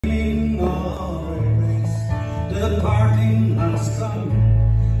sun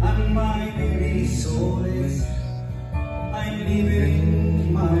and my baby soul is. I'm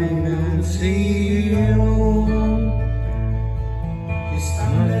leaving my Nancy home. You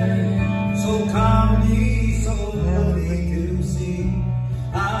stand there so calmly, so lovely to see,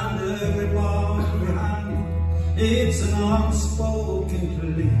 and the grip of your hand, it's an unspoken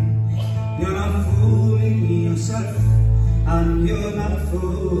plea. You're not fooling yourself, and you're not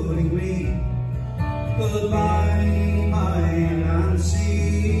fooling me. Goodbye, my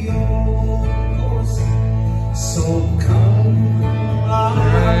Nancy, oh, so come a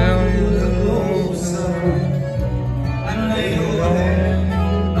little closer and lay your head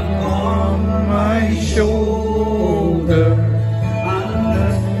upon my shoulder, and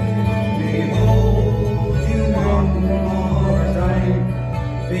let me hold you one more time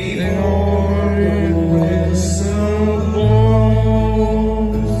before the whistle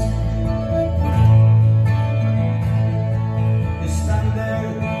blows. You stand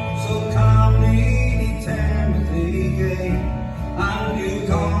there so calmly, tenderly gay, and you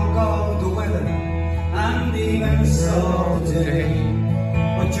talk of the weather and the events of today,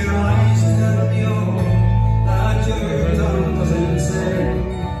 but your eyes tell me all that your tongue doesn't say.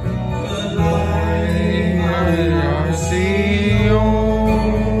 Goodbye, my Nancy, oh,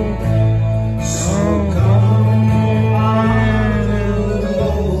 so come a little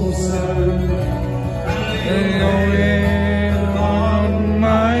closer and lay your head on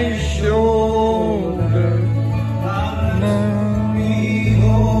my shoulder, and let me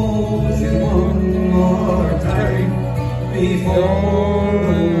hold you one more time before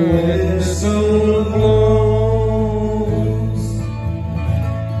the whistle blows.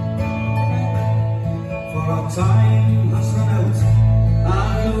 For our time has run out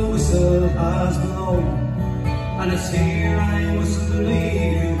and the whistle has blown, and it's here I must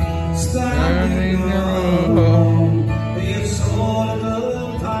leave you standing alone. It's so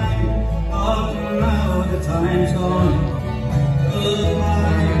little time, but now the time's gone.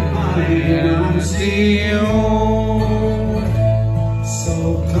 Goodbye, my Nancy, oh, so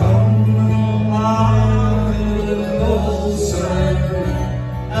come a little closer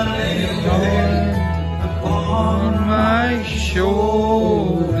and lay your head upon my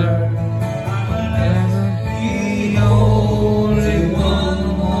shoulder, and let me hold you one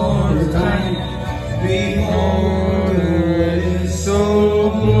more time before the whistle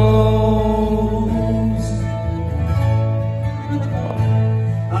blows.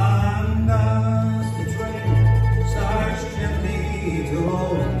 And as the train starts gently to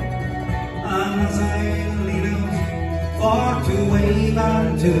roll, and as I lean out for to wave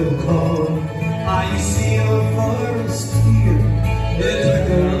and to call, I see your forest here, it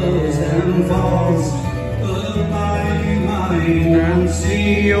trickles and falls. Goodbye, my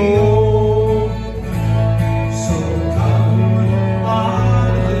Nancy, oh, so come a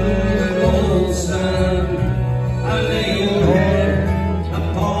little closer and lay your head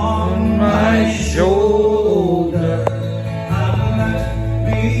upon my shoulder, and let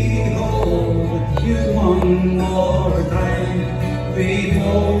me hold you one more time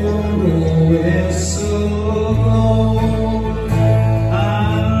before the whistle blows.